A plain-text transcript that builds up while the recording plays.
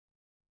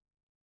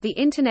The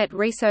Internet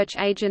Research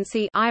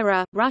Agency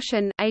 (IRA,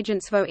 Russian,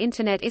 Agentstvo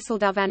Internet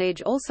Исследований,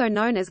 also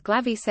known as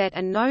Glaviset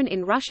and known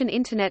in Russian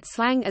Internet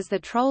slang as the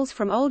Trolls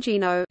from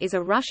Olgino, is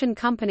a Russian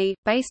company,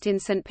 based in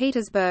St.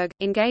 Petersburg,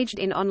 engaged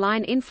in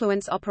online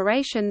influence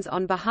operations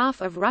on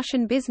behalf of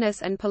Russian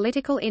business and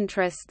political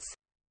interests.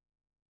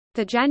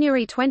 The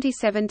January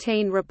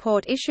 2017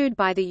 report issued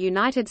by the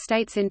United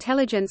States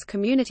intelligence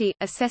community,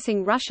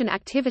 assessing Russian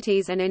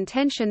activities and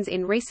intentions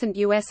in recent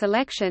U.S.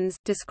 elections,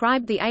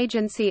 described the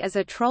agency as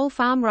a troll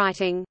farm,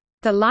 writing,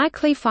 "The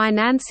likely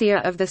financier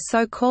of the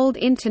so-called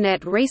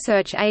Internet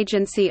Research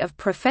Agency of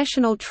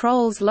professional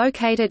trolls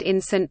located in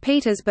St.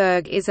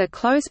 Petersburg is a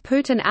close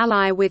Putin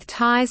ally with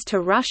ties to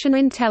Russian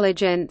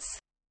intelligence."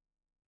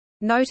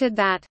 Noted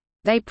that,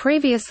 "They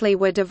previously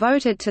were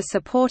devoted to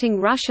supporting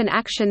Russian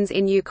actions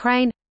in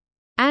Ukraine,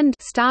 and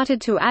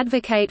started to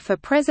advocate for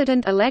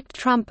President-elect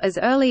Trump as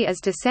early as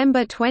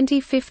December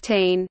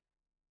 2015.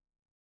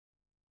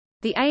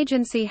 The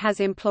agency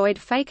has employed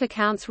fake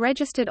accounts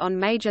registered on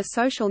major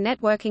social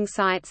networking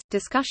sites,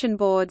 discussion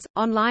boards,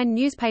 online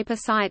newspaper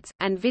sites,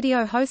 and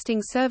video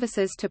hosting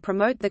services to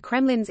promote the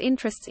Kremlin's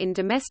interests in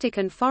domestic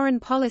and foreign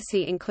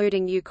policy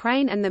including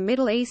Ukraine and the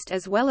Middle East,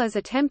 as well as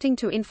attempting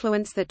to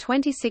influence the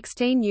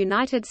 2016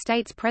 United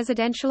States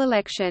presidential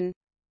election.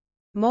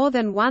 More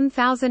than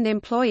 1,000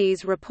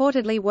 employees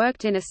reportedly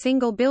worked in a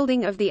single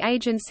building of the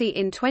agency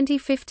in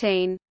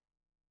 2015.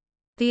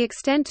 The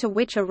extent to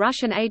which a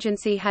Russian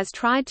agency has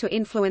tried to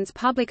influence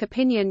public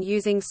opinion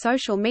using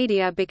social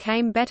media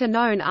became better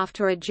known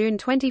after a June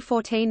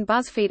 2014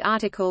 BuzzFeed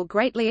article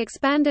greatly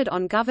expanded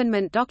on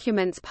government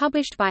documents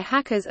published by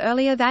hackers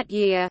earlier that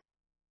year.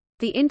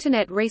 The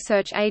Internet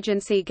Research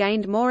Agency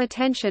gained more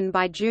attention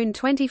by June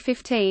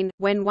 2015,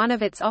 when one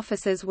of its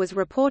offices was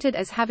reported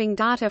as having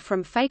data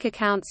from fake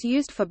accounts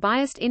used for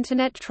biased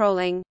Internet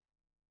trolling.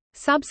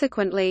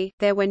 Subsequently,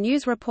 there were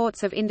news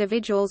reports of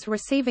individuals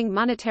receiving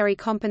monetary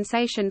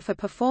compensation for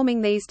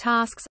performing these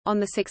tasks.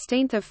 On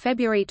 16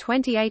 February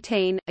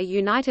 2018, a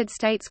United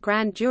States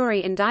grand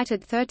jury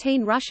indicted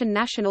 13 Russian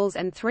nationals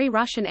and 3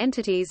 Russian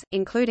entities,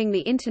 including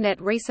the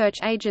Internet Research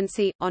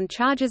Agency, on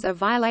charges of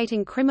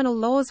violating criminal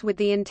laws with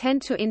the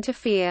intent to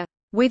interfere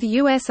with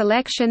U.S.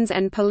 elections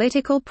and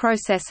political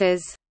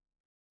processes,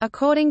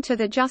 according to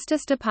the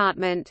Justice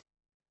Department.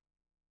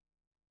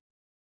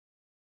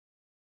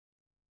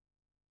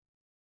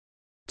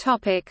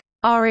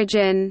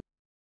 Origin.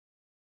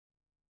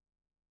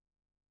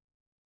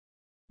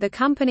 The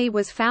company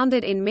was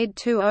founded in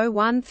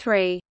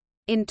mid-2013.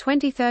 In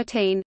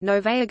 2013,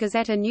 Novaya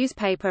Gazeta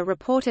newspaper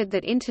reported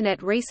that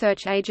Internet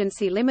Research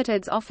Agency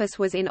Limited's office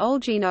was in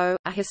Olgino,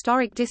 a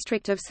historic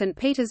district of St.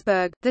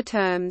 Petersburg. The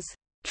terms,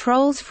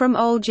 "trolls from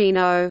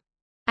Olgino"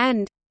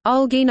 and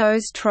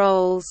 "Olgino's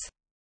trolls"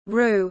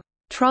 (RU,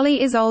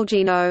 Trolley is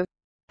Olgino)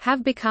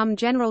 have become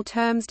general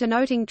terms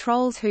denoting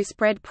trolls who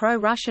spread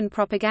pro-Russian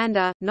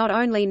propaganda, not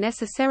only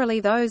necessarily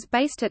those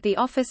based at the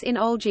office in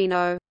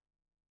Olgino.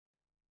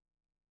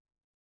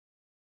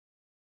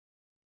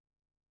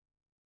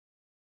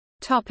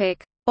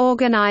 Topic: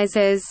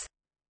 Organizers.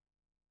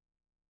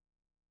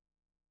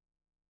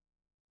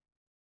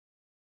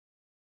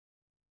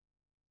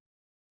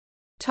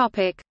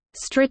 Topic: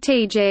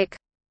 Strategic.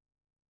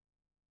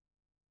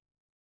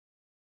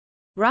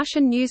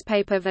 Russian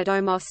newspaper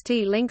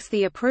Vedomosti links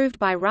the approved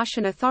by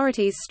Russian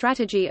authorities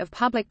strategy of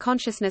public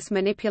consciousness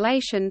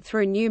manipulation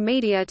through new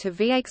media to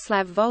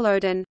Vyacheslav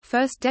Volodin,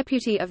 first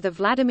deputy of the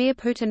Vladimir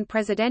Putin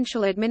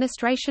presidential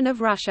administration of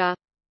Russia.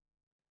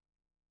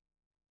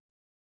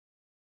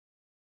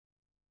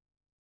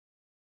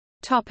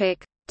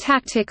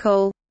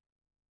 Tactical.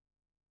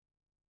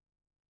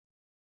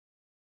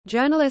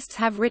 Journalists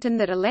have written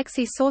that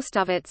Alexei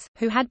Sorstovets,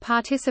 who had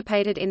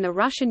participated in the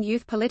Russian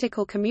youth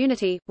political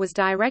community, was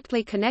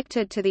directly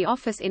connected to the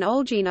office in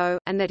Olgino,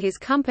 and that his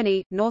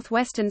company,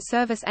 Northwestern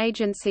Service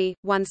Agency,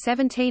 won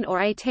 17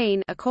 or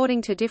 18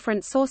 according to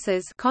different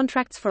sources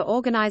contracts for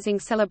organizing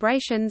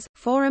celebrations,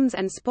 forums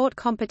and sport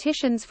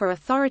competitions for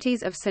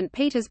authorities of St.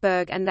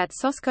 Petersburg, and that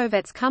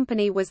Sorstovets'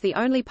 company was the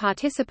only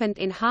participant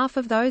in half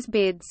of those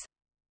bids.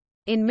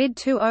 In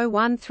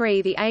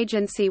mid-2013 the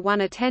agency won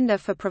a tender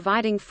for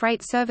providing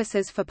freight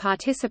services for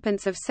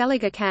participants of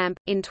Seliger Camp.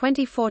 In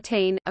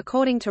 2014,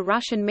 according to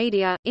Russian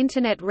media,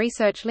 Internet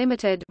Research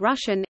Limited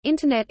 (Russian,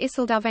 Internet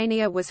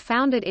Исследования) was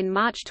founded in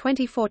March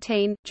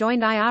 2014,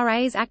 joined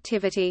IRA's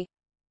activity.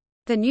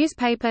 The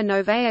newspaper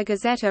Novaya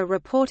Gazeta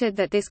reported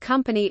that this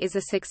company is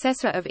a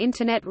successor of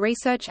Internet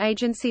Research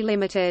Agency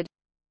Limited.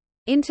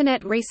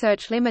 Internet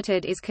Research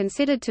Limited is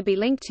considered to be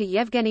linked to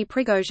Yevgeny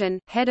Prigozhin,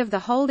 head of the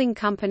holding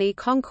company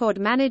Concord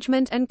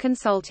Management and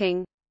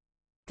Consulting.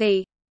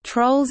 The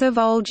 "Trolls of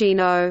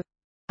Olgino"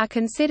 are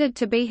considered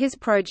to be his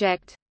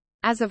project.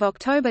 As of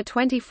October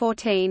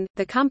 2014,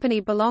 the company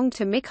belonged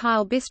to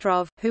Mikhail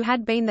Bystrov, who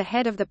had been the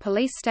head of the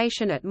police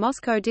station at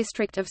Moscow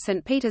district of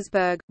St.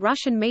 Petersburg.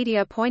 Russian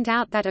media point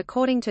out that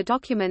according to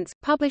documents,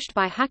 published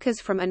by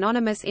hackers from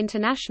Anonymous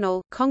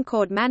International,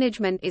 Concord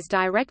Management is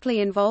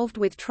directly involved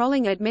with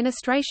trolling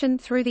administration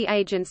through the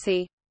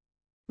agency.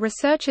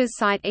 Researchers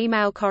cite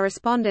email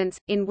correspondence,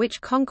 in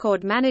which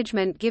Concord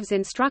management gives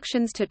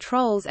instructions to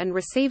trolls and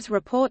receives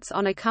reports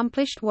on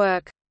accomplished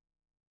work.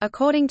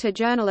 According to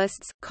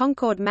journalists,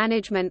 Concord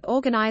management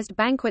organized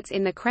banquets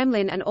in the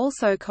Kremlin and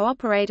also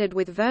cooperated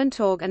with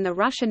Verntorg and the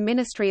Russian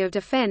Ministry of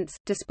Defense.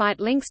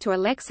 Despite links to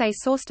Alexei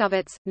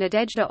Sostovets,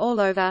 Nadezhda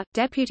Orlova,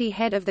 deputy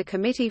head of the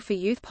Committee for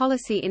Youth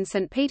Policy in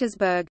St.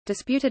 Petersburg,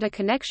 disputed a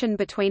connection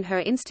between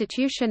her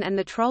institution and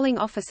the trolling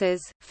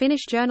officers.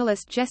 Finnish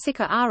journalist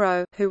Jessica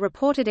Aro, who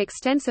reported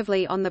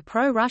extensively on the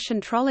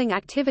pro-Russian trolling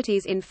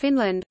activities in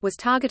Finland, was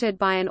targeted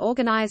by an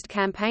organized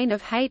campaign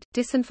of hate,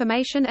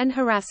 disinformation and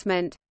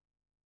harassment.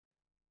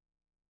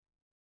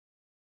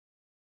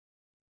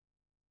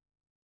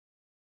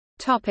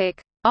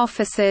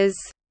 Offices.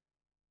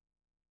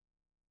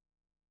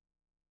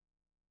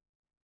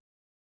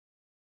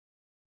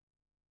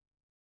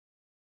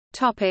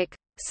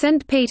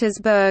 Saint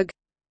Petersburg.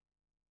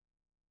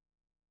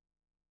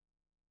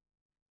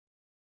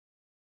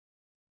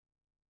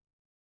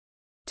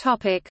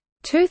 Topic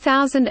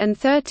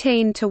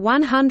 2013 to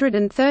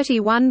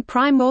 131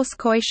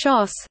 Primorskoye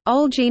Shosse,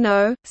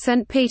 Olgino,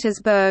 Saint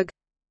Petersburg.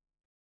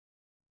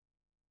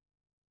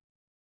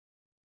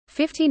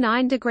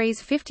 59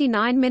 degrees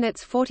 59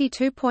 minutes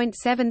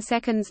 42.7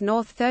 seconds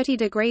north, 30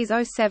 degrees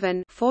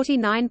 07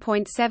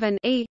 49.7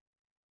 E.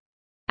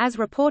 As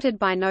reported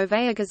by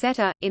Novaya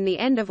Gazeta, in the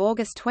end of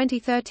August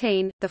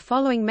 2013, the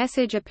following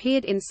message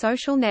appeared in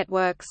social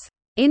networks: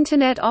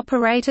 "Internet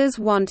operators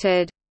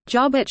wanted.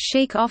 Job at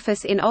chic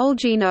office in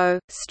Olgino,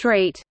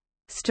 Street.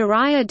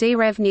 Staraya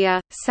Derevnia,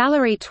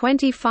 salary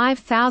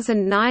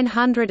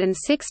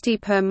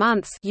 $25,960 per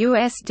month,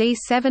 USD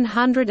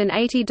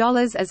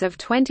 $780 as of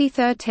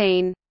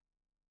 2013.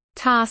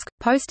 Task: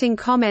 posting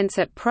comments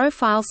at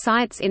profile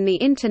sites in the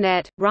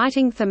Internet,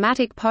 writing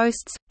thematic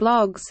posts,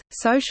 blogs,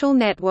 social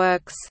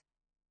networks.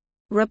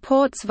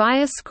 Reports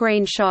via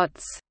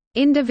screenshots.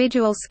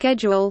 Individual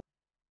schedule.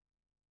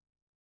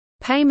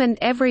 Payment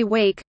every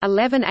week,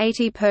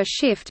 $11.80 per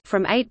shift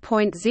from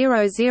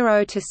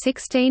 8.00 to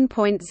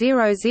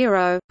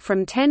 16.00,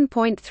 from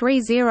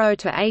 10.30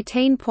 to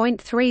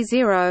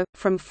 18.30,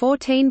 from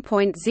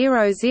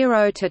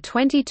 14.00 to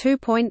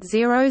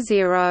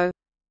 22.00.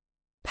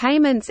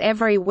 Payments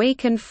every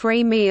week and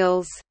free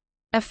meals.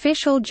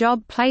 Official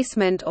job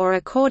placement or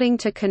according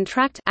to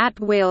contract at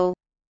will.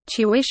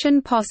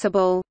 Tuition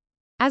possible."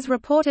 As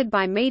reported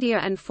by media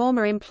and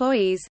former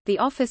employees, the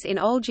office in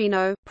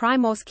Olgino,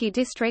 Primorskoye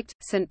district,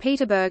 St.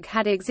 Petersburg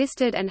had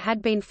existed and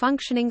had been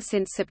functioning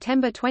since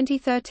September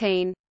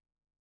 2013.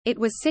 It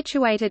was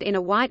situated in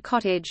a white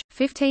cottage,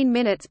 15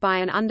 minutes by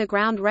an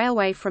underground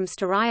railway from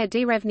Staraya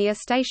Derevnia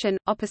station,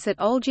 opposite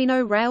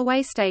Olgino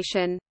railway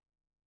station.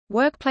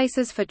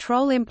 Workplaces for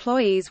troll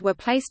employees were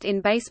placed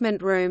in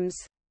basement rooms.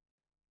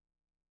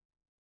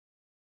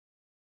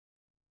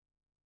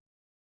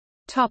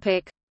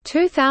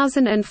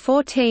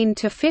 2014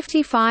 to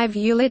 55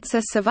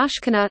 Ulitsa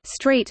Savushkina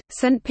Street,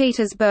 St.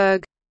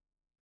 Petersburg.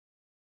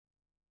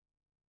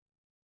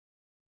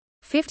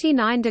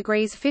 59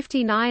 degrees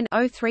 59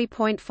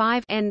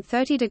 03.5 N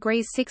 30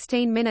 degrees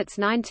 16 minutes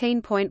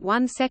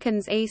 19.1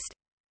 seconds east.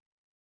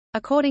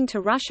 According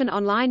to Russian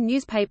online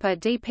newspaper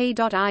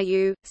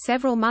dp.ru,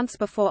 several months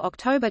before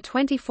October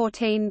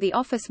 2014 the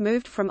office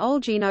moved from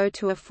Olgino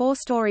to a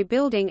four-story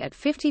building at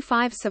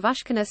 55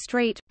 Savushkina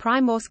Street,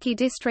 Primorskoye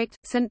district,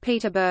 St.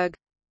 Petersburg.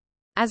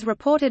 As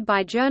reported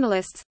by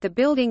journalists, the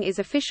building is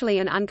officially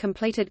an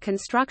uncompleted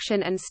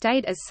construction and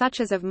stayed as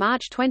such as of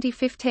March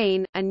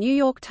 2015. A New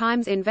York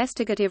Times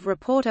investigative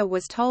reporter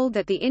was told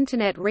that the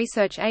Internet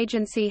Research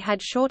Agency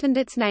had shortened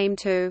its name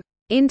to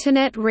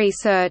Internet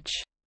Research,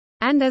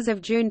 and as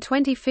of June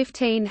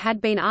 2015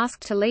 had been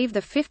asked to leave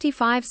the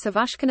 55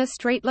 Savushkina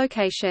Street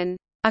location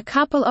a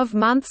couple of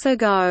months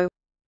ago,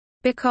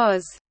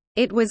 because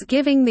it was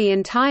giving the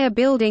entire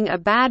building a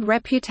bad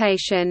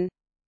reputation.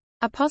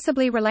 A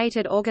possibly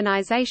related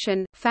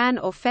organization, FAN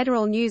or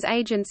Federal News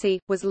Agency,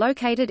 was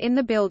located in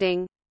the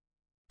building.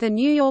 The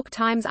New York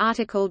Times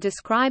article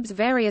describes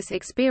various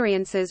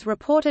experiences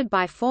reported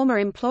by former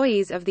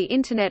employees of the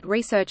Internet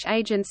Research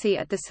Agency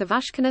at the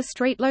Savushkina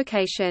Street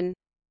location.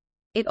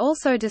 It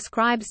also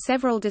describes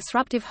several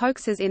disruptive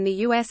hoaxes in the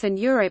US and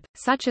Europe,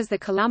 such as the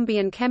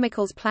Colombian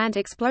chemicals plant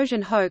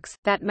explosion hoax,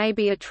 that may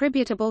be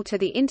attributable to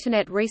the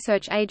Internet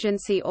Research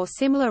Agency or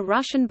similar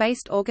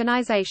Russian-based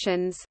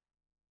organizations.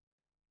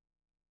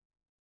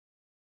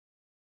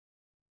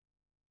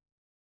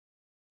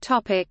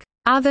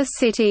 Other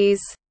cities.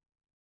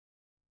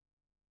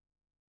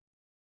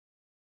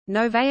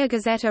 Novaya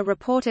Gazeta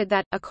reported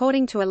that,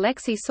 according to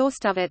Alexei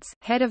Sostovets,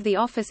 head of the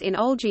office in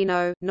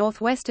Olgino,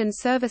 Northwestern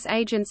Service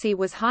Agency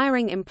was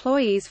hiring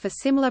employees for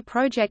similar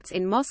projects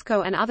in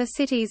Moscow and other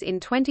cities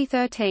in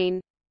 2013.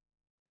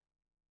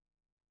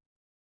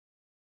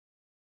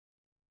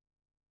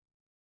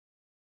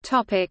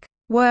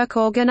 Work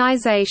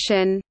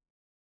organization.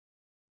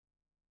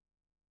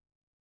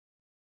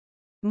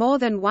 More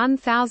than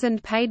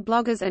 1,000 paid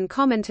bloggers and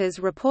commenters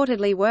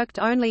reportedly worked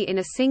only in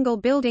a single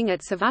building at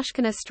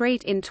Savushkina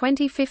Street in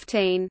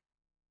 2015.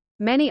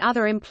 Many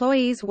other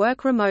employees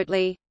work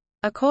remotely.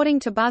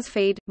 According to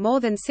BuzzFeed, more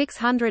than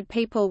 600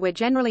 people were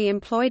generally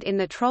employed in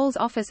the Trolls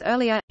office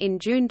earlier, in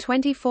June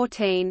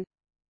 2014.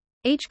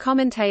 Each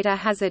commentator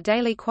has a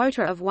daily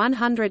quota of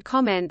 100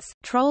 comments.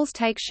 Trolls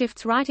take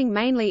shifts writing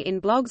mainly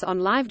in blogs on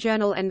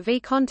LiveJournal and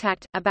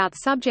vContact, about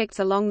subjects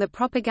along the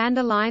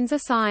propaganda lines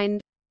assigned.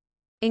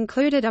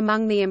 Included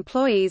among the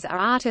employees are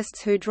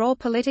artists who draw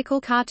political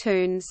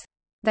cartoons.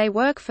 They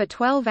work for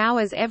 12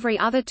 hours every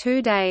other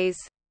 2 days.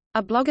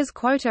 A blogger's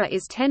quota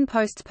is 10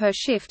 posts per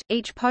shift,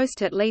 each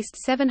post at least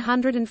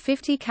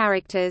 750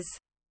 characters.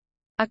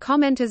 A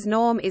commenter's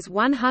norm is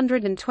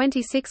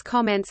 126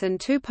 comments and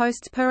 2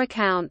 posts per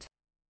account.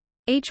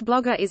 Each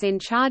blogger is in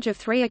charge of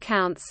 3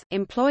 accounts.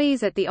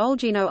 Employees at the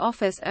Olgino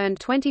office earned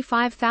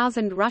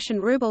 25,000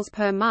 Russian rubles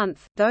per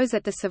month, those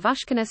at the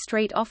Savushkina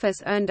Street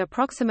office earned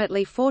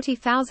approximately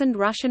 40,000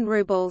 Russian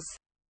rubles.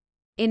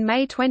 In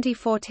May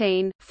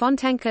 2014,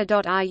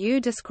 Fontanka.ru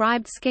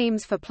described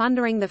schemes for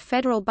plundering the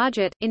federal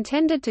budget,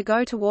 intended to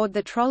go toward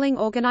the trolling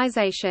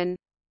organization.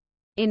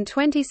 In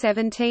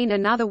 2017,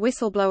 another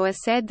whistleblower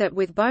said that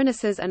with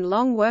bonuses and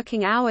long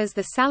working hours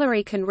the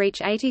salary can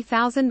reach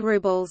 80,000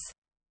 rubles.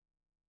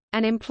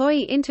 An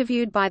employee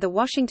interviewed by The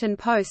Washington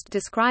Post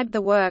described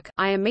the work,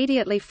 "I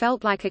immediately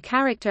felt like a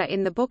character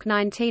in the book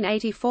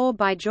 1984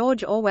 by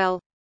George Orwell.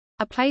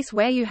 A place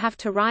where you have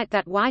to write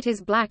that white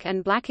is black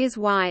and black is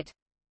white.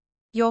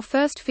 Your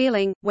first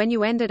feeling, when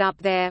you ended up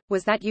there,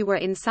 was that you were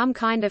in some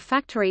kind of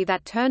factory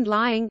that turned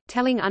lying,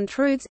 telling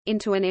untruths,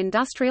 into an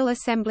industrial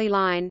assembly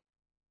line."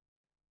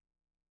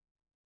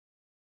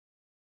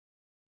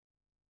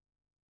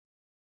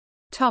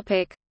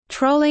 Topic: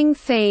 Trolling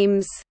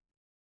themes.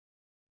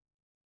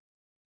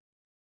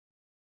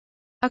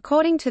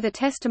 According to the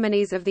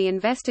testimonies of the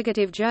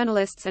investigative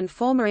journalists and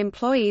former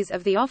employees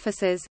of the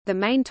offices, the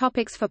main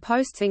topics for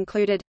posts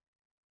included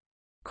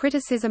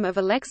criticism of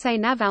Alexei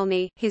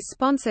Navalny, his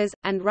sponsors,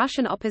 and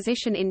Russian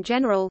opposition in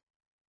general,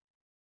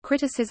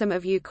 criticism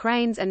of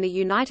Ukraine's and the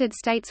United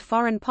States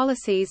foreign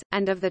policies,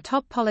 and of the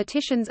top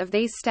politicians of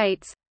these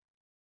states,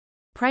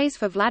 praise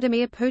for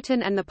Vladimir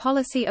Putin and the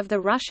policy of the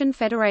Russian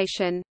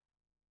Federation.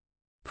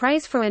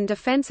 Praise for and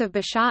defense of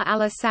Bashar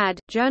al-Assad.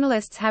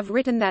 Journalists have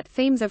written that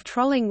themes of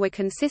trolling were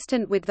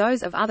consistent with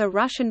those of other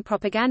Russian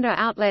propaganda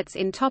outlets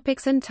in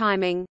topics and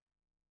timing.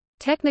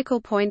 Technical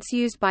points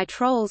used by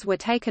trolls were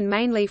taken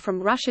mainly from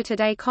Russia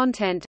Today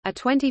content. A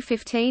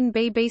 2015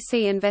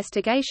 BBC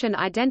investigation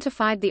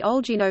identified the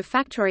Olgino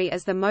factory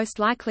as the most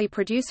likely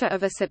producer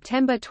of a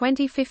September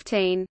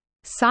 2015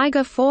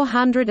 Saiga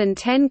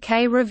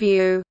 410K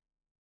review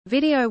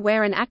video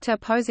where an actor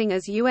posing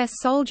as U.S.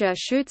 soldier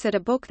shoots at a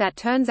book that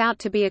turns out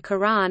to be a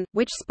Quran,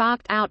 which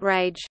sparked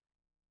outrage.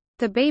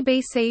 The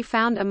BBC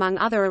found among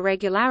other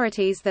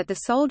irregularities that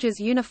the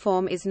soldier's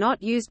uniform is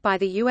not used by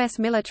the U.S.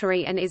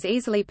 military and is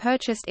easily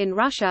purchased in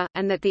Russia,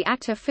 and that the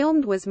actor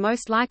filmed was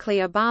most likely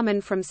a barman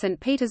from Saint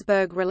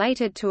Petersburg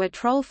related to a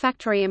troll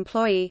factory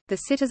employee. The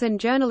citizen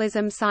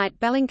journalism site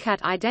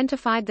Bellingcat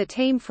identified the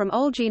team from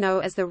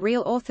Olgino as the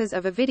real authors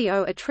of a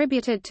video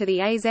attributed to the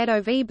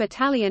Azov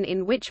battalion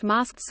in which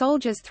masked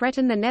soldiers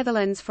threatened the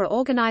Netherlands for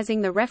organizing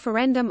the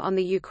referendum on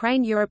the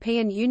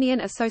Ukraine-European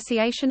Union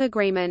Association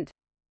Agreement.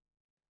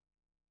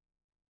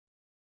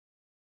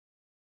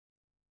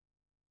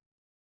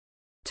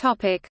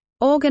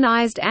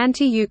 Organized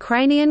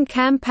anti-Ukrainian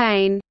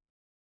campaign.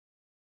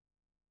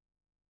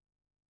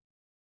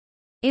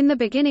 In the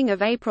beginning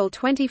of April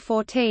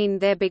 2014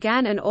 there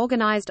began an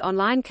organized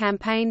online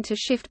campaign to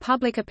shift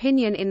public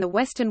opinion in the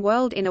Western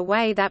world in a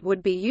way that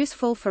would be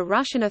useful for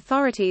Russian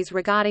authorities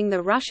regarding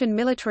the Russian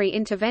military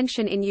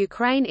intervention in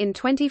Ukraine in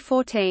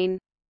 2014.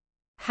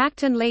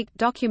 Hacked and leaked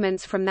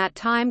documents from that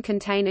time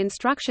contain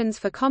instructions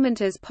for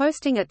commenters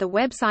posting at the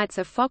websites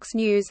of Fox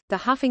News, The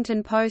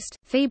Huffington Post,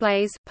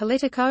 Theblaze,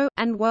 Politico,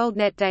 and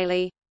WorldNet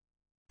Daily.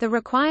 The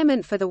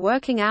requirement for the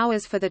working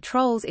hours for the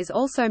trolls is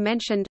also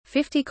mentioned,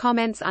 50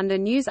 comments under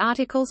news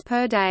articles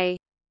per day.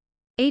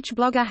 Each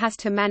blogger has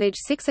to manage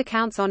 6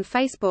 accounts on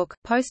Facebook,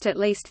 post at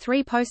least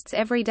 3 posts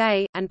every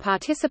day, and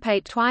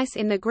participate twice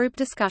in the group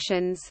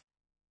discussions.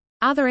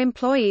 Other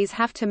employees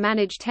have to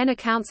manage 10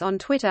 accounts on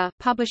Twitter,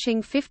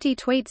 publishing 50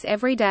 tweets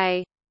every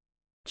day.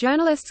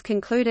 Journalists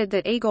concluded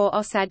that Igor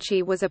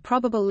Osadchi was a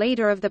probable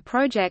leader of the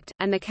project,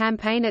 and the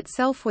campaign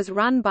itself was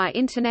run by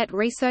Internet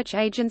Research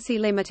Agency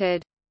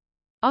Limited.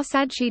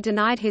 Osadchi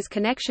denied his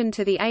connection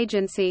to the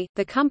agency.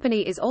 The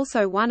company is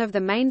also one of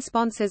the main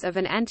sponsors of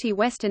an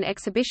anti-Western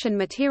exhibition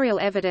Material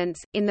Evidence.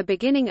 In the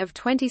beginning of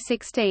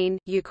 2016,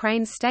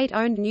 Ukraine's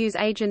state-owned news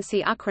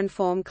agency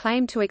Ukrinform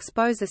claimed to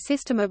expose a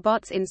system of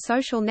bots in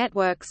social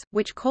networks,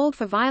 which called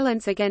for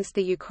violence against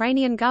the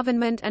Ukrainian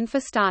government and for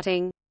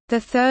starting the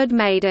Third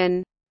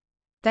Maidan.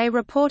 They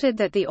reported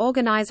that the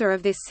organizer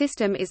of this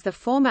system is the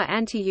former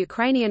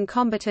anti-Ukrainian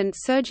combatant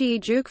Sergei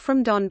Juk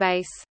from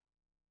Donbass.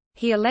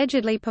 He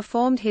allegedly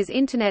performed his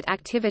Internet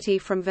activity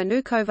from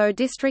Vnukovo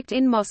district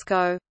in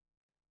Moscow.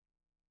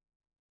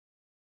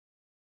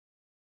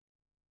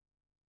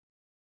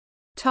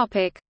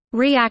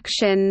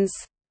 Reactions.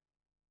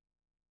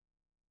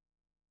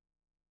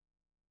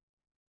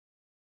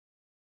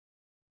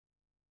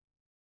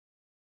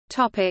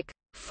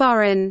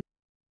 Foreign.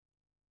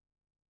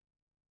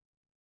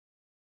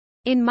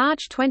 In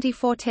March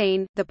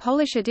 2014, the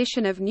Polish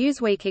edition of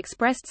Newsweek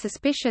expressed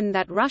suspicion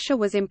that Russia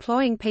was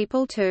employing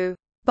people to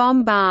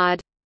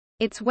bombard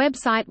its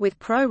website with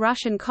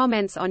pro-Russian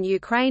comments on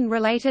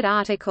Ukraine-related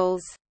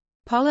articles.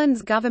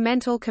 Poland's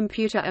governmental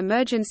computer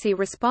emergency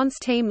response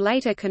team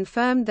later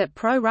confirmed that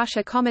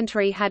pro-Russia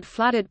commentary had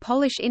flooded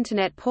Polish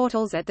internet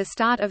portals at the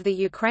start of the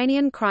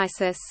Ukrainian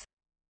crisis.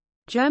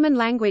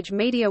 German-language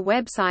media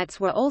websites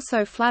were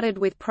also flooded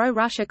with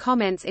pro-Russia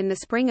comments in the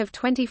spring of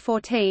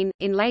 2014.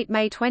 In late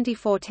May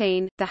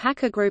 2014, the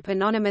hacker group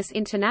Anonymous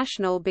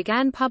International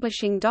began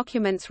publishing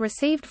documents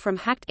received from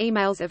hacked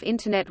emails of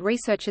Internet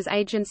Research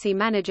Agency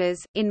managers.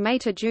 In May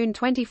to June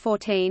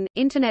 2014,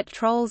 Internet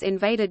trolls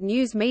invaded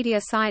news media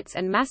sites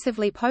and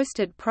massively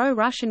posted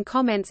pro-Russian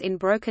comments in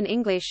broken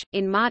English.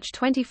 In March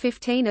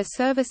 2015, a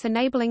service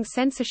enabling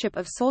censorship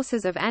of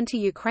sources of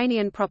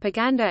anti-Ukrainian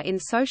propaganda in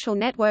social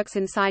networks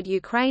inside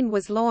Ukraine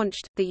was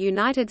launched. The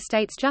United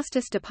States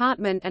Justice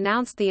Department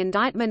announced the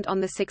indictment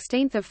on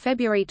 16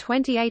 February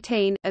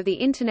 2018, of the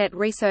Internet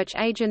Research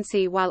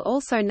Agency, while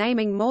also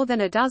naming more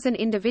than a dozen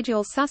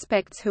individual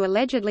suspects who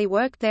allegedly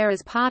worked there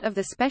as part of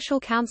the Special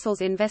Counsel's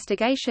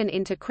investigation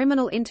into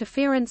criminal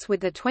interference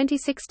with the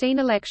 2016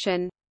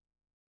 election.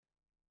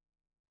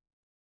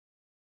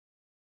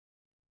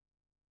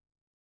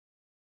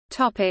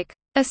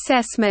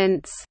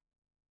 Assessments.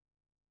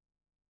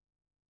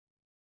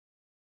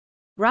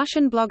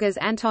 Russian bloggers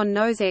Anton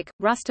Nozick,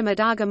 Rustam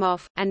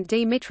Adargamov, and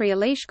Dmitry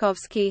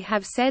Olishkovsky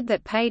have said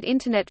that paid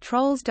Internet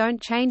trolls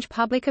don't change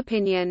public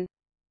opinion.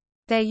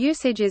 Their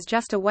usage is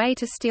just a way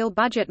to steal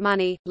budget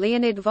money.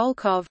 Leonid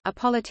Volkov, a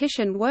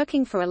politician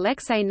working for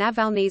Alexei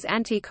Navalny's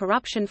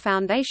Anti-Corruption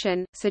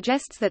Foundation,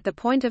 suggests that the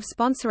point of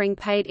sponsoring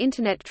paid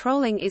Internet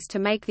trolling is to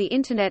make the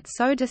Internet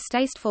so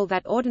distasteful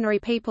that ordinary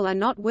people are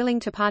not willing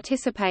to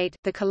participate.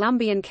 The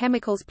Colombian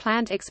chemicals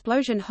plant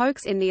explosion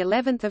hoax in the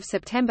 11th of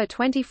September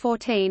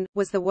 2014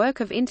 was the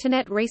work of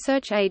Internet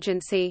Research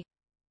Agency.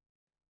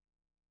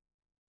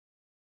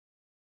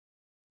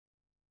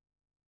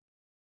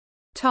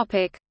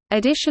 Topic: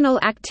 Additional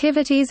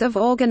activities of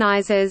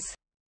organizers.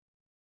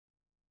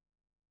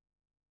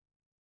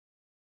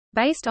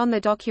 Based on the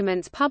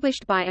documents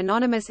published by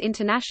Anonymous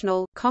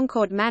International,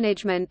 Concord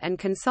Management and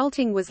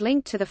Consulting was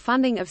linked to the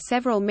funding of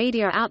several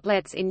media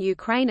outlets in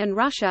Ukraine and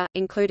Russia,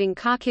 including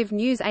Kharkiv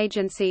News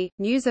Agency,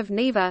 News of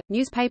Neva,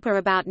 Newspaper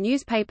About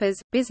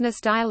Newspapers, Business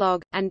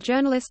Dialogue, and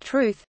Journalist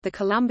Truth. The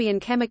Colombian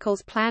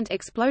chemicals plant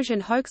explosion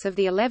hoax of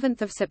the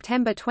 11th of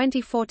September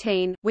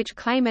 2014, which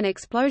claim an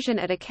explosion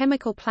at a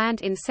chemical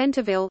plant in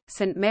Centerville,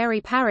 St.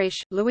 Mary Parish,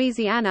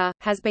 Louisiana,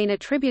 has been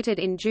attributed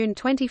in June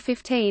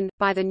 2015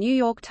 by the New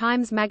York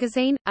Times Magazine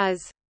as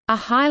a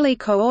highly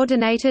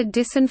coordinated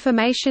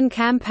disinformation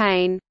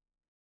campaign,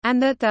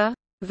 and that the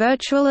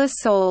virtual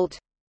assault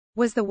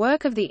was the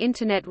work of the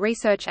Internet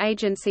Research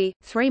Agency.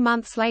 3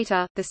 months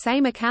later, the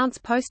same accounts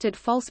posted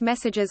false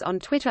messages on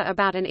Twitter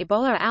about an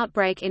Ebola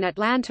outbreak in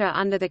Atlanta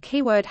under the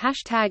keyword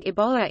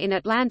 #Ebola in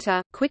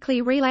Atlanta,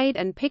 quickly relayed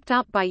and picked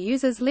up by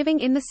users living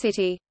in the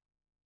city.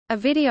 A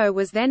video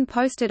was then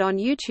posted on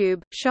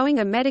YouTube, showing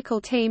a medical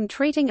team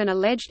treating an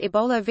alleged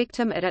Ebola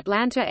victim at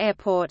Atlanta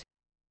airport.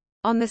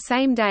 On the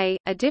same day,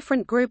 a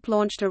different group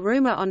launched a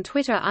rumor on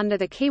Twitter under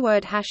the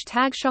keyword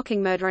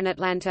 #ShockingMurder in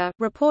Atlanta,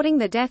 reporting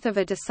the death of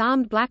a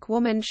disarmed black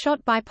woman shot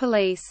by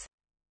police.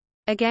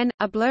 Again,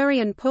 a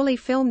blurry and poorly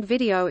filmed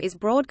video is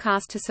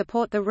broadcast to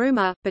support the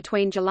rumor.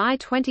 Between July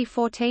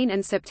 2014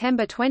 and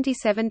September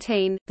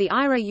 2017, the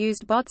IRA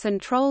used bots and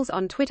trolls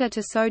on Twitter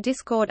to sow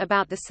discord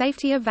about the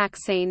safety of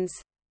vaccines.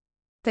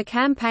 The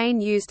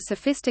campaign used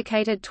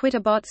sophisticated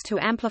Twitter bots to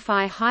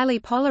amplify highly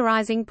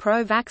polarizing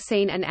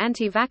pro-vaccine and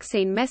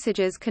anti-vaccine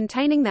messages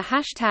containing the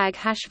hashtag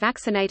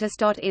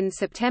 #Vaccinatus. In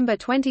September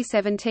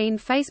 2017,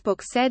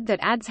 Facebook said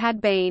that ads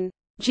had been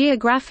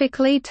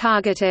geographically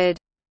targeted.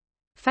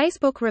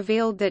 Facebook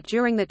revealed that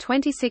during the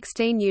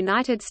 2016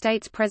 United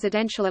States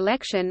presidential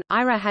election,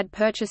 IRA had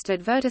purchased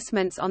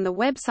advertisements on the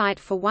website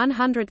for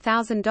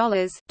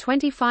 $100,000,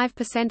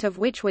 25% of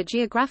which were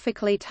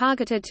geographically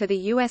targeted to the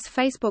U.S.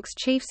 Facebook's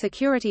chief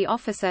security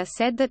officer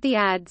said that the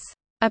ads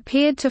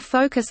appeared to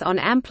focus on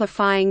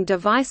amplifying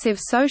divisive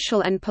social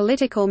and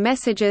political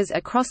messages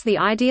across the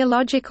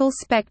ideological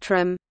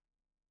spectrum.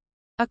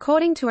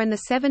 According to an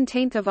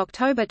 17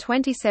 October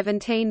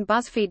 2017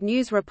 BuzzFeed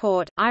News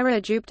report,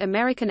 IRA duped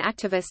American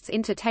activists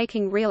into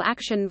taking real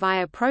action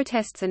via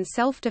protests and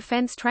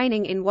self-defense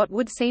training in what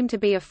would seem to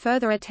be a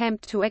further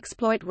attempt to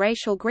exploit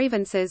racial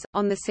grievances.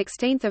 On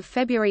 16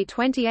 February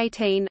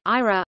 2018,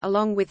 IRA,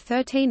 along with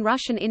 13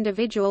 Russian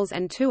individuals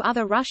and 2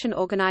 other Russian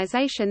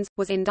organizations,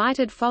 was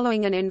indicted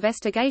following an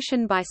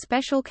investigation by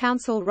Special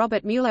Counsel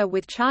Robert Mueller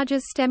with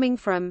charges stemming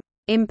from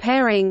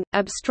impairing,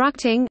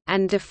 obstructing,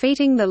 and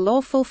defeating the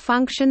lawful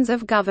functions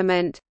of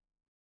government.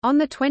 On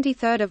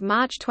 23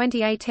 March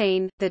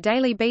 2018, the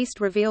Daily Beast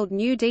revealed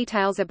new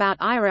details about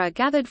IRA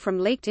gathered from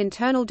leaked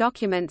internal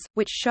documents,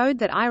 which showed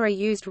that IRA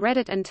used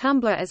Reddit and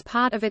Tumblr as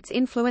part of its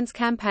influence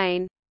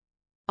campaign.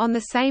 On the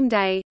same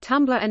day,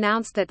 Tumblr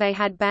announced that they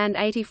had banned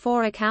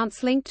 84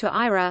 accounts linked to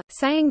IRA,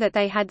 saying that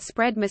they had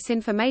spread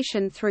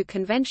misinformation through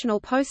conventional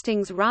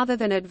postings rather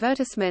than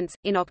advertisements.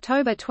 In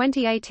October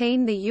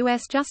 2018, the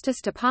U.S. Justice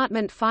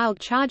Department filed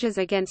charges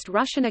against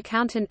Russian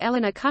accountant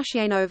Elena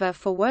Kushyanova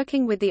for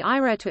working with the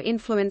IRA to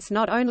influence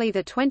not only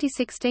the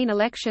 2016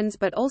 elections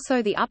but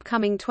also the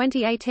upcoming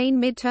 2018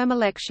 midterm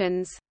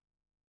elections.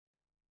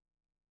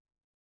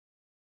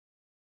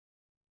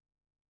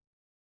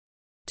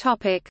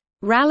 Topic: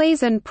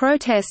 Rallies and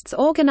protests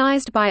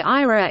organized by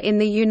IRA in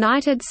the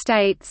United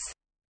States.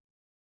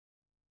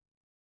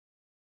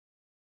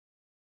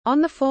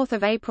 On 4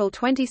 April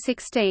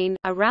 2016,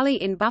 a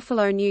rally in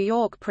Buffalo, New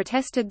York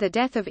protested the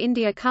death of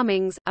India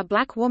Cummings, a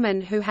black woman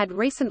who had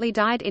recently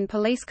died in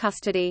police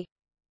custody.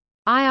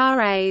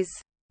 IRA's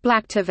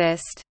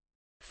Blacktivist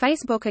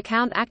Facebook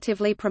account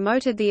actively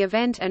promoted the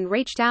event and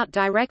reached out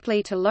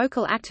directly to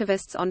local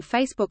activists on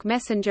Facebook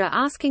Messenger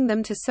asking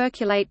them to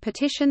circulate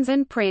petitions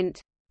and print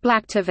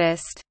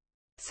Blacktivist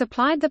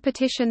supplied the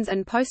petitions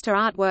and poster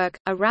artwork.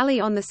 A rally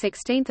on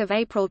 16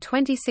 April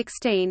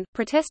 2016,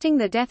 protesting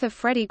the death of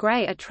Freddie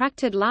Gray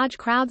attracted large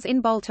crowds in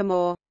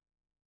Baltimore.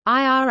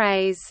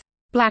 IRA's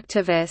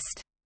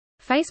Blacktivist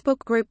Facebook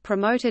group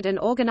promoted and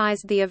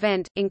organized the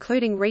event,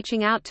 including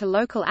reaching out to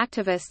local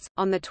activists.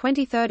 On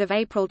 23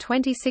 April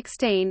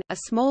 2016, a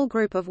small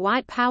group of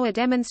white power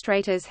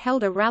demonstrators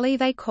held a rally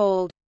they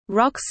called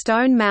Rock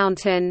Stone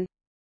Mountain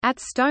at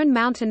Stone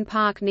Mountain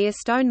Park near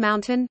Stone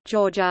Mountain,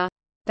 Georgia.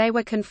 They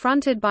were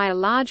confronted by a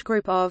large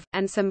group of,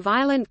 and some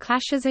violent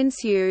clashes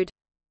ensued.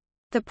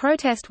 The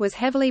protest was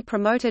heavily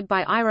promoted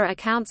by IRA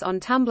accounts on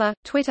Tumblr,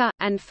 Twitter,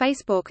 and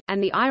Facebook,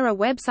 and the IRA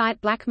website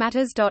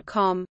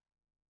blackmatters.com.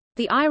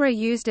 The IRA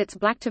used its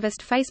Blacktivist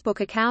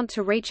Facebook account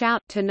to reach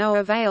out, to no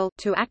avail,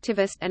 to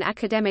activist and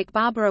academic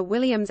Barbara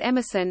Williams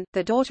Emerson,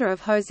 the daughter of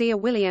Hosea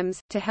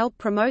Williams, to help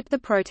promote the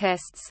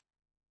protests.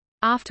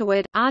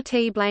 Afterward,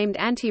 RT blamed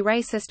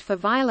anti-racist for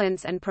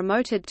violence and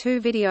promoted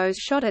 2 videos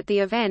shot at the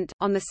event.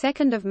 On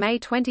 2 May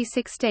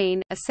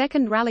 2016, a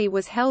second rally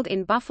was held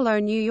in Buffalo,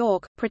 New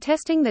York,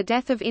 protesting the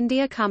death of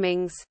India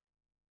Cummings.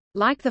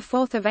 Like the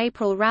 4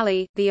 April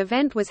rally, the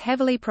event was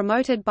heavily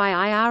promoted by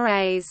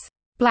IRA's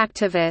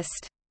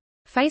Blacktivist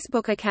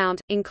Facebook account,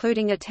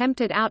 including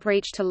attempted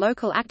outreach to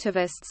local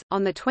activists.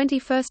 On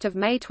 21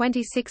 May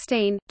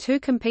 2016, 2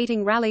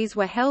 competing rallies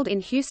were held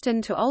in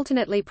Houston to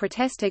alternately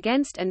protest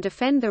against and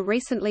defend the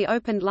recently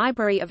opened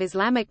Library of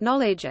Islamic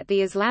Knowledge at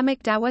the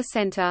Islamic Dawah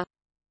Center.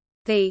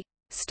 The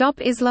Stop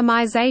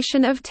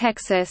Islamization of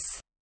Texas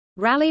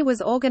rally was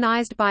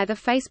organized by the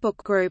Facebook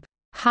group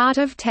Heart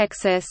of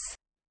Texas.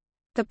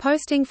 The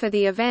posting for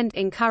the event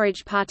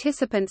encouraged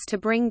participants to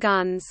bring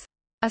guns.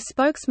 A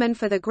spokesman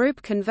for the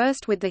group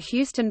conversed with the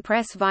Houston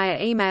press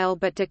via email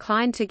but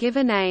declined to give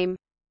a name.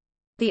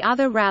 The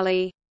other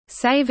rally,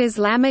 Save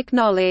Islamic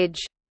Knowledge,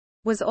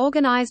 was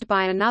organized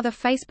by another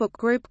Facebook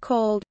group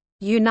called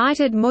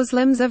United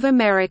Muslims of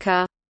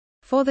America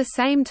for the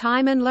same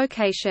time and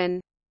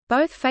location.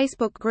 Both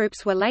Facebook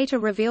groups were later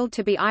revealed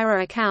to be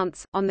IRA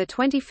accounts. On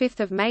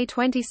 25 May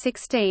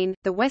 2016,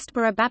 the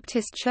Westboro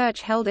Baptist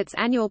Church held its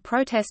annual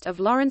protest of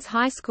Lawrence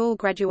High School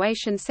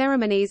graduation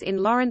ceremonies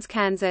in Lawrence,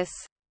 Kansas.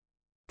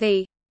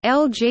 The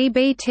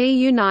LGBT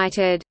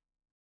United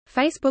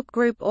Facebook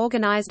group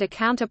organized a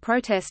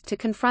counter-protest to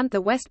confront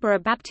the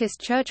Westboro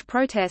Baptist Church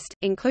protest,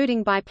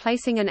 including by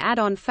placing an ad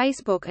on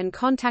Facebook and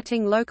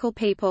contacting local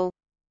people.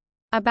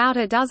 About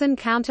a dozen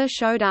counter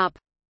showed up.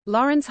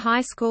 Lawrence High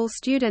School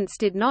students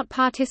did not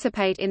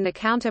participate in the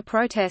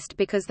counter-protest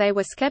because they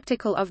were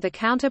skeptical of the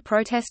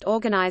counter-protest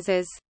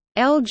organizers.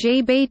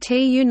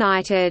 LGBT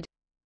United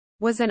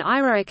was an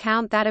IRA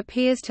account that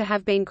appears to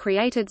have been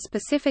created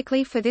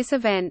specifically for this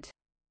event.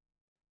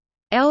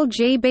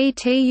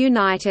 LGBT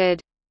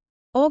United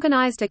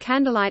organized a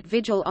candlelight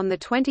vigil on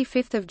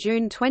 25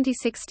 June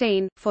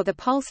 2016, for the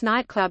Pulse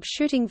nightclub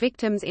shooting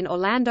victims in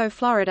Orlando,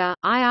 Florida.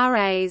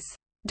 IRA's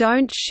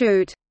Don't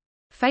Shoot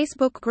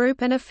Facebook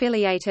group and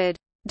affiliated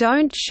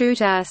Don't Shoot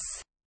Us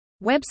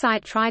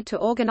website tried to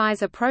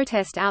organize a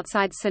protest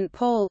outside St.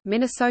 Paul,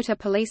 Minnesota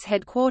police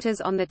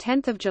headquarters on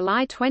 10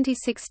 July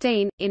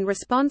 2016, in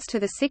response to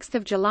the 6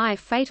 July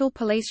fatal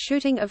police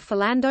shooting of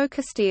Philando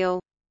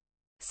Castile.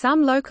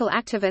 Some local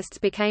activists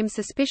became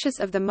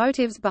suspicious of the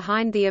motives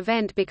behind the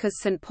event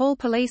because St. Paul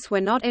police were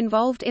not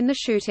involved in the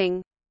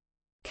shooting.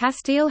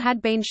 Castile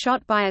had been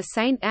shot by a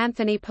St.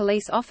 Anthony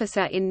police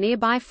officer in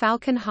nearby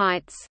Falcon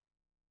Heights.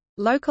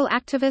 Local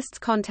activists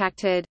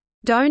contacted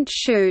Don't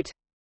Shoot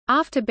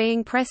after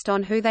being pressed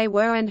on who they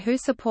were and who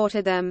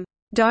supported them.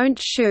 Don't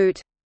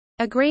Shoot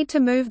agreed to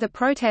move the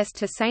protest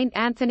to St.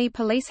 Anthony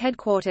Police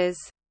Headquarters.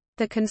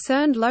 The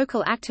concerned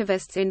local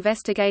activists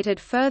investigated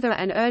further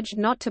and urged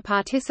not to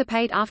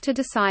participate after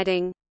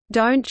deciding,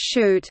 "Don't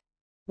Shoot"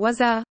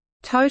 was a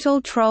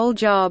total troll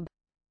job.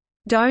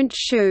 Don't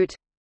Shoot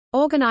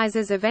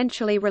organizers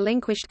eventually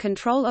relinquished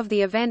control of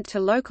the event to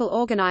local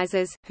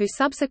organizers, who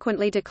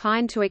subsequently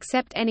declined to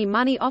accept any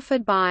money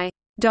offered by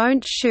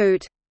Don't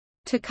Shoot.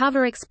 To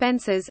cover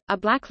expenses, a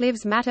Black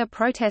Lives Matter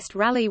protest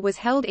rally was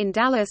held in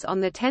Dallas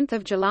on 10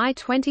 July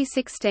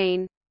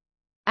 2016.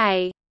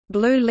 A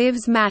Blue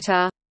Lives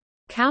Matter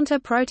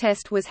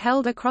counter-protest was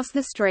held across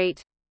the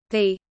street.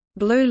 The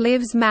Blue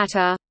Lives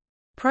Matter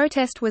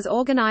protest was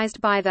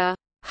organized by the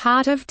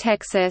Heart of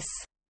Texas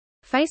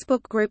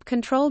Facebook group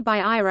controlled by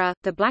IRA.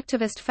 The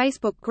Blacktivist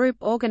Facebook group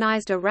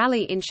organized a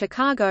rally in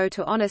Chicago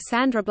to honor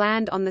Sandra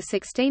Bland on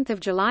 16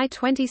 July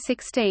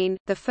 2016,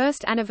 the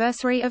first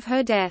anniversary of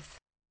her death.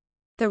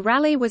 The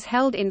rally was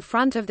held in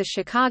front of the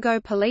Chicago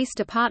Police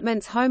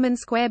Department's Homan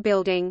Square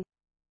building.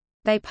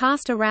 They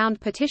passed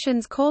around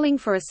petitions calling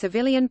for a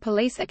Civilian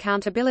Police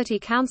Accountability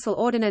Council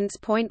Ordinance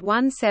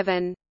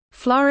 .17,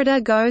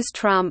 Florida Goes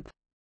Trump.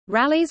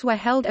 Rallies were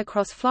held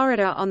across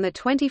Florida on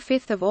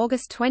 25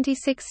 August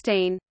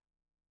 2016.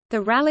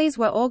 The rallies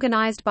were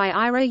organized by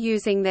IRA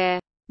using their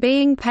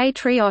Being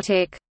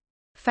Patriotic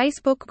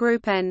Facebook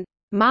group and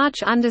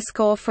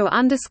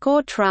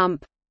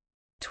March_for_Trump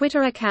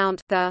Twitter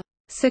account. The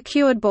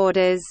Secured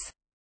Borders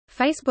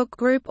Facebook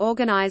group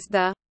organized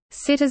the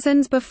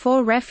Citizens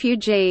Before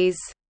Refugees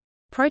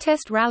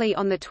protest rally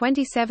on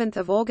 27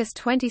 August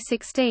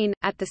 2016,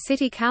 at the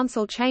City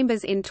Council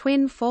chambers in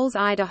Twin Falls,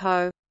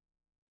 Idaho.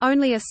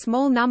 Only a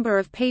small number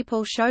of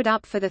people showed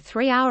up for the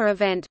 3-hour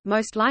event,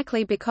 most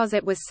likely because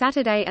it was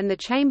Saturday and the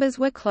chambers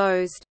were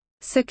closed.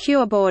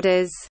 Secure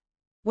Borders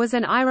was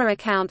an IRA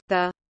account.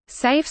 The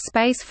Safe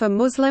Space for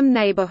Muslim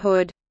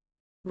Neighborhood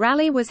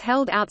rally was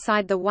held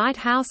outside the White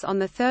House on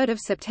 3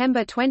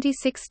 September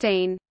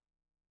 2016.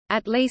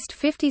 At least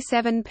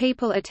 57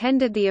 people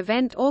attended the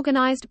event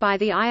organized by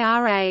the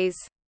IRA's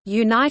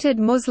United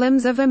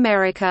Muslims of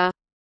America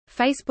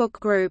Facebook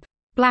group.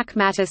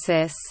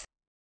 Blackmaticus,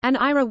 an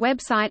IRA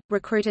website,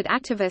 recruited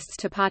activists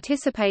to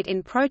participate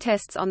in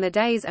protests on the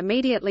days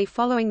immediately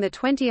following the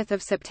 20th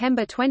of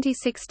September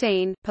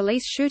 2016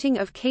 police shooting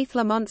of Keith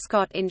Lamont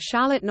Scott in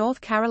Charlotte,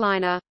 North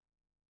Carolina.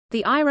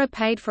 The IRA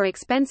paid for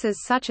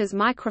expenses such as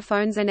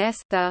microphones and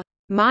the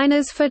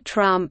Miners for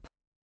Trump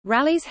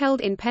rallies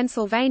held in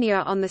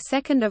Pennsylvania on 2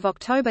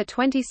 October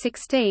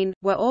 2016,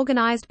 were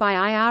organized by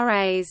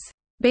IRA's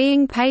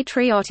Being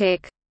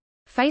Patriotic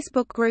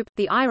Facebook group.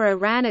 The IRA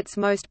ran its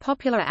most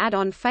popular ad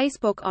on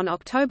Facebook on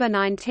October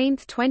 19,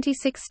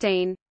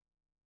 2016.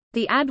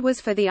 The ad was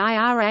for the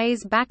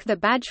IRA's Back the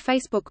Badge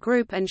Facebook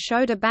group and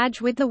showed a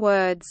badge with the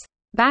words,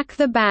 "Back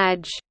the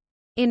Badge,"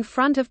 in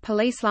front of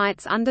police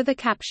lights under the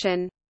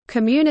caption,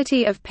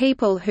 "Community of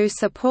people who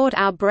support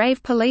our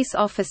brave police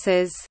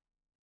officers."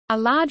 A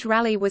large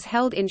rally was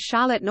held in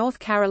Charlotte, North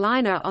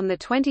Carolina on the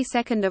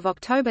 22nd of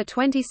October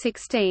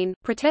 2016,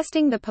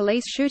 protesting the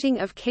police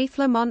shooting of Keith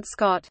Lamont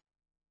Scott.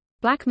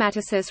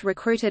 Blackmaticus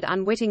recruited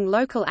unwitting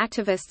local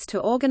activists to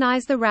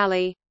organize the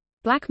rally.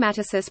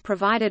 Blackmaticus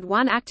provided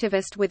one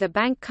activist with a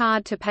bank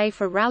card to pay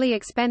for rally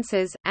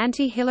expenses.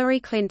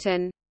 Anti-Hillary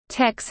Clinton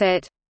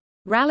Texit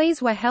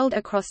rallies were held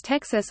across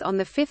Texas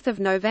on 5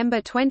 November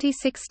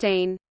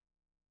 2016.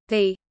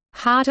 The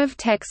Heart of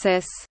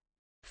Texas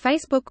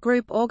Facebook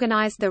group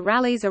organized the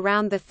rallies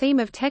around the theme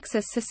of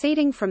Texas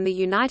seceding from the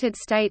United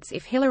States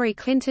if Hillary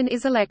Clinton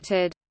is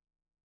elected.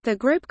 The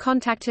group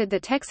contacted the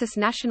Texas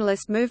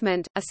Nationalist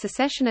Movement, a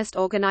secessionist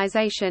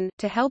organization,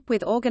 to help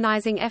with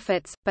organizing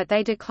efforts, but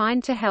they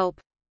declined to help.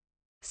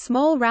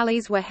 Small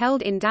rallies were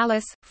held in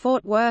Dallas,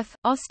 Fort Worth,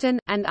 Austin,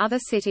 and other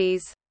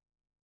cities.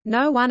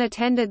 No one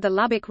attended the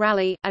Lubbock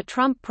rally. A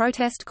Trump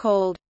protest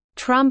called,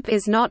 "Trump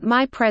is Not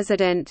My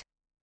President,"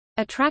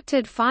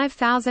 attracted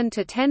 5,000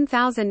 to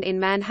 10,000 in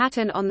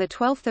Manhattan on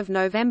 12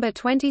 November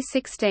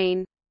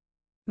 2016.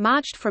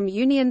 Marched from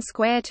Union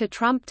Square to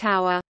Trump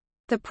Tower.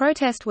 The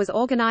protest was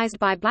organized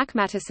by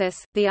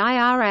Blackmaticus. The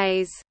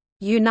IRA's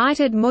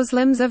United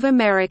Muslims of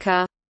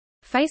America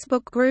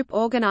Facebook group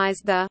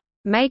organized the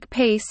Make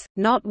Peace,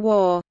 Not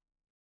War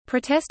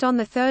protest on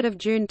 3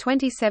 June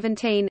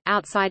 2017,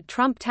 outside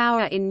Trump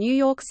Tower in New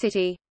York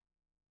City.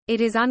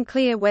 It is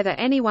unclear whether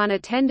anyone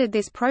attended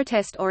this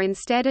protest or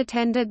instead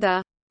attended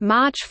the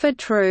March for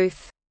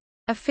Truth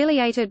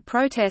affiliated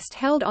protest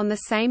held on the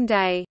same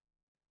day.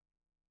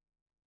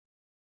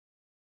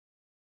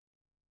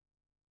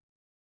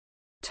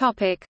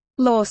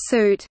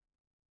 Lawsuit.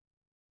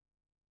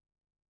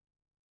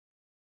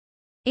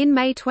 In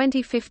May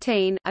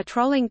 2015, a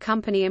trolling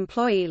company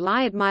employee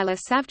Lyudmila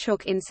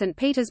Savchuk in St.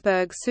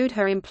 Petersburg sued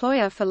her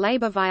employer for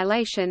labor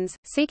violations,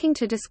 seeking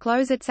to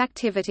disclose its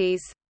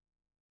activities.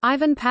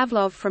 Ivan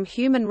Pavlov from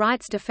Human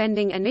Rights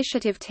Defending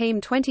Initiative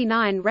Team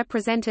 29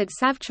 represented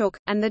Savchuk,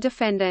 and the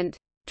defendant,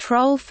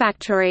 Troll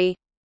Factory,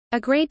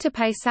 agreed to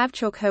pay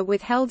Savchuk her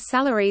withheld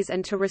salaries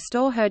and to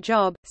restore her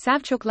job.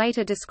 Savchuk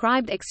later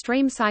described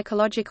extreme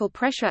psychological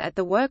pressure at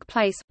the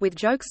workplace, with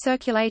jokes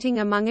circulating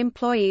among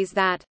employees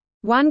that,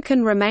 "One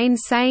can remain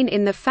sane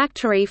in the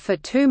factory for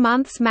 2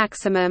 months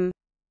maximum,"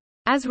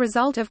 as a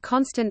result of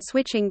constant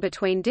switching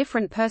between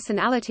different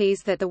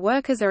personalities that the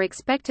workers are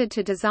expected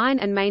to design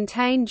and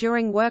maintain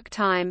during work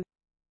time.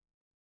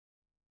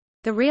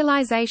 The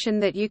realization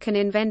that you can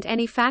invent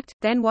any fact,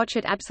 then watch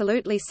it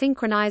absolutely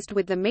synchronized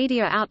with the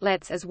media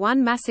outlets as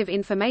one massive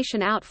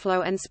information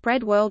outflow and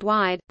spread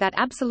worldwide, that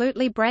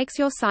absolutely breaks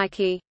your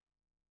psyche.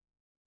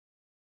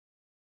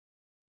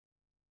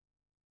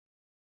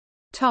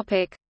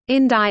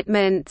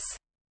 Indictments.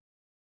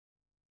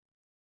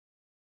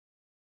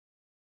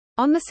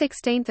 On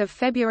 16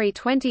 February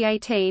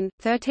 2018,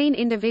 13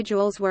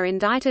 individuals were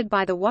indicted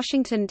by the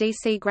Washington,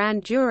 D.C.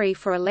 grand jury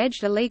for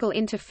alleged illegal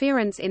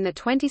interference in the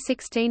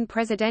 2016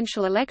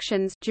 presidential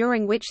elections,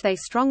 during which they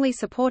strongly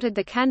supported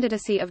the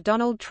candidacy of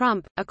Donald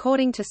Trump,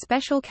 according to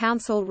Special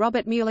Counsel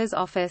Robert Mueller's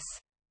office.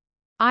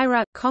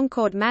 IRA,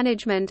 Concord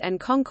Management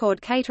and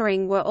Concord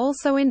Catering were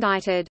also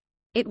indicted.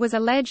 It was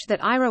alleged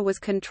that IRA was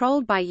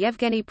controlled by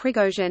Yevgeny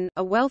Prigozhin,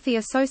 a wealthy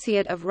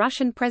associate of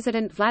Russian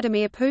President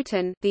Vladimir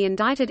Putin. The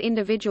indicted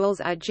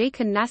individuals are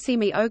Jikan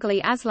Nassimi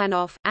Ogli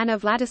Aslanov, Anna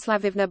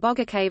Vladislavovna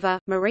Bogakeva,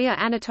 Maria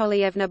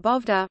Anatolievna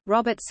Bovda,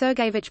 Robert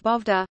Sergeyevich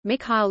Bovda,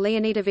 Mikhail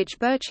Leonidovich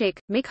Burchik,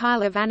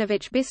 Mikhail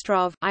Ivanovich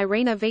Bistrov,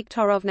 Irina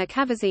Viktorovna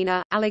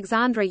Kavazina,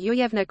 Alexandra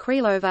Yuyevna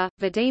Krylova,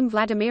 Vadim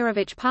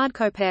Vladimirovich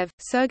Podkopev,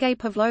 Sergei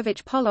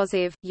Pavlovich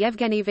Polozov,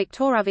 Yevgeny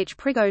Viktorovich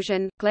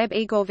Prigozhin, Gleb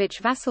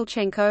Igorvich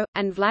Vasilchenko,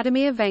 and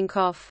Vladimir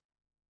Venkov.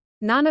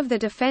 None of the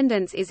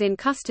defendants is in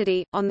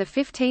custody. On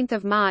 15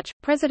 March,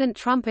 President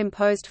Trump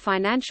imposed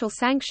financial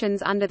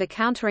sanctions under the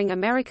Countering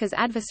America's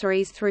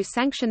Adversaries Through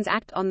Sanctions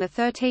Act on the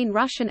 13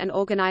 Russian and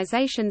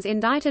organizations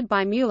indicted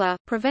by Mueller,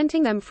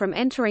 preventing them from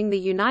entering the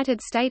United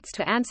States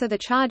to answer the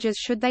charges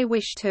should they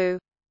wish to.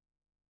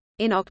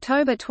 In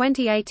October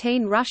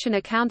 2018, Russian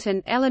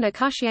accountant Elena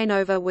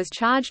Kushyanova was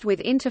charged with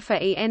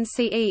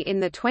interfer-ENCE in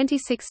the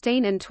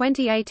 2016 and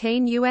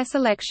 2018 U.S.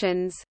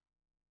 elections.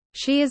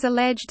 She is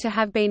alleged to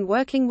have been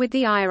working with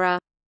the IRA.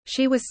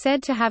 She was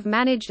said to have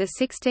managed a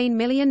 $16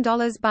 million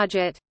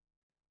budget.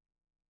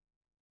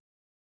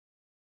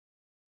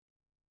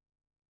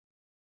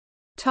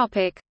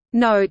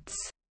 Notes.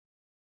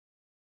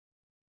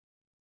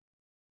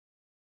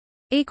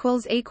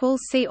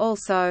 See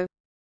also